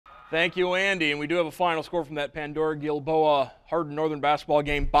Thank you, Andy. And we do have a final score from that Pandora-Gilboa Hardin Northern basketball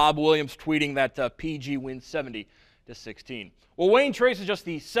game. Bob Williams tweeting that PG wins 70-16. Well, Wayne Trace is just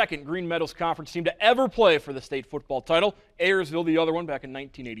the second Green Meadows Conference team to ever play for the state football title. Ayersville, the other one, back in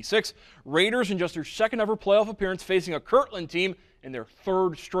 1986. Raiders in just their second ever playoff appearance, facing a Kirtland team in their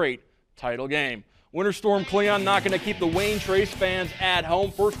third straight title game. Winter Storm Cleon not going to keep the Wayne Trace fans at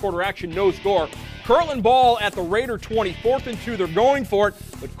home. First quarter action, no score. Kirtland ball at the Raider 20, 4th and 2. They're going for it,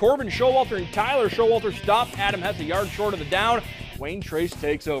 but Corbin Showalter and Tyler Showalter stop. Adam Hess a yard short of the down. Wayne Trace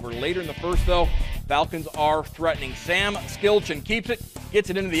takes over. Later in the first, though, Falcons are threatening. Sam Skilchin keeps it, gets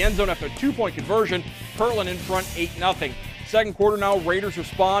it into the end zone after a 2-point conversion. Kirtland in front, 8-0. Second quarter now, Raiders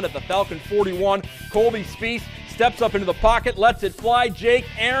respond at the Falcon 41. Colby Spieth steps up into the pocket, lets it fly. Jake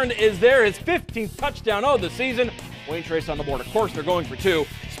Aaron is there, his 15th touchdown of the season. Wayne Trace on the board. Of course, they're going for two.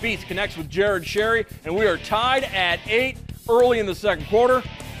 Spieth connects with Jared Sherry, and we are tied at 8 early in the second quarter.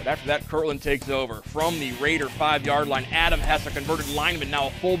 But after that, Kirtland takes over. From the Raider 5-yard line, Adam Hess, a converted lineman, now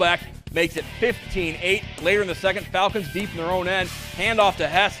a fullback, makes it 15-8. Later in the second, Falcons deep in their own end. Handoff to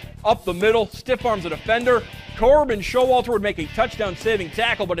Hess, up the middle, stiff arms a defender. Corbin Showalter would make a touchdown-saving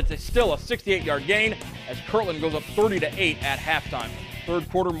tackle, but it's still a 68-yard gain as Kirtland goes up 30-8 at halftime. Third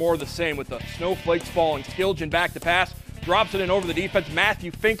quarter, more of the same with the snowflakes falling. Skilgen back to pass, drops it in over the defense.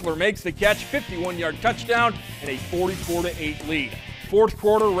 Matthew Finkler makes the catch, 51-yard touchdown, and a 44-8 lead. Fourth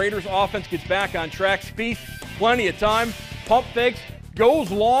quarter, Raiders offense gets back on track. Spieth, plenty of time, pump fakes,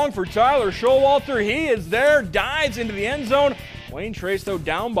 goes long for Tyler Showalter. He is there, dives into the end zone. Wayne Trace, though,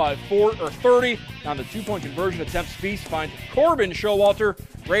 down by 30 on the 2-point conversion attempt. Spieth finds Corbin Showalter.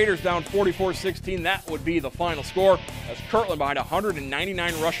 Raiders down 44-16. That would be the final score as Kirtland, behind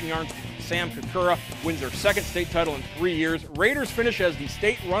 199 rushing yards, Sam Kakura wins their second state title in 3 years. Raiders finish as the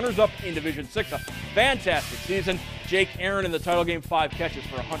state runners-up in Division 6. A fantastic season. Jake Aaron in the title game, 5 catches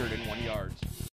for 101 yards.